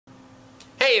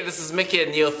Hey, this is Mickey at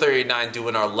Neo39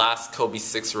 doing our last Kobe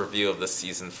 6 review of the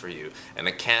season for you. And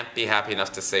I can't be happy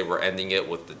enough to say we're ending it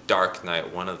with the Dark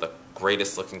Knight, one of the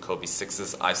greatest looking Kobe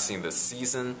 6s I've seen this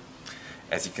season.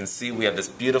 As you can see, we have this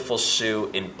beautiful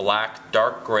shoe in black,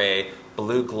 dark gray,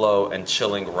 blue glow, and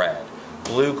chilling red.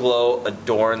 Blue glow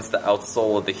adorns the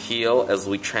outsole of the heel as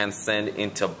we transcend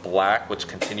into black, which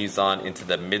continues on into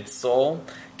the midsole.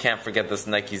 Can't forget this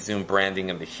Nike Zoom branding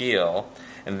in the heel.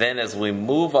 And then as we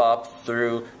move up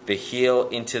through the heel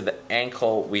into the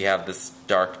ankle, we have this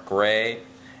dark gray.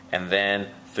 And then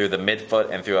through the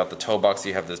midfoot and throughout the toe box,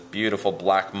 you have this beautiful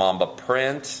black mamba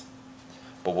print.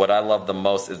 But what I love the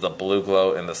most is the blue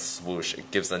glow and the swoosh. It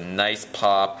gives a nice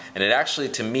pop, and it actually,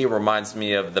 to me, reminds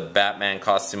me of the Batman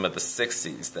costume of the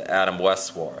 60s that Adam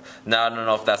West wore. Now, I don't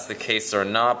know if that's the case or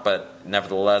not, but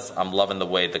nevertheless, I'm loving the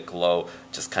way the glow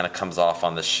just kind of comes off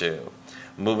on the shoe.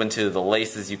 Moving to the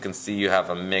laces, you can see you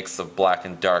have a mix of black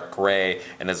and dark gray,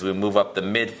 and as we move up the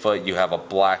midfoot, you have a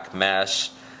black mesh.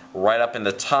 Right up in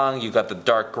the tongue, you got the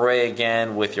dark gray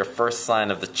again with your first sign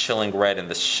of the chilling red in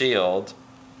the shield.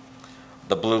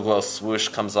 The blue glow swoosh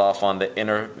comes off on the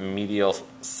inner medial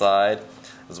side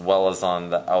as well as on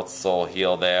the outsole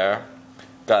heel there.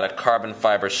 Got a carbon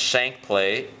fiber shank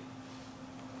plate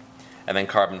and then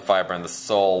carbon fiber in the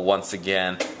sole once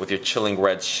again with your chilling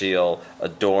red shield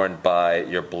adorned by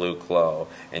your blue glow.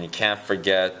 And you can't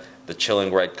forget the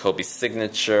chilling red Kobe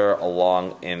signature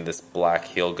along in this black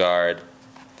heel guard.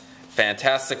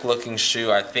 Fantastic looking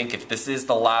shoe. I think if this is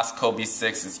the last Kobe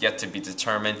 6, it's yet to be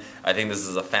determined. I think this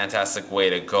is a fantastic way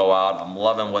to go out. I'm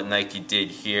loving what Nike did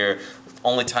here.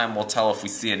 Only time will tell if we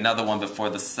see another one before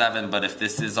the 7, but if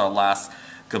this is our last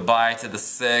goodbye to the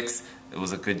 6, it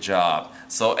was a good job.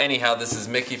 So anyhow, this is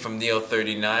Mickey from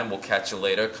Neo39. We'll catch you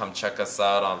later. Come check us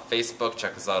out on Facebook.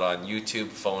 Check us out on YouTube.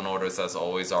 Phone orders, as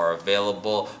always, are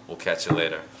available. We'll catch you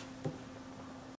later.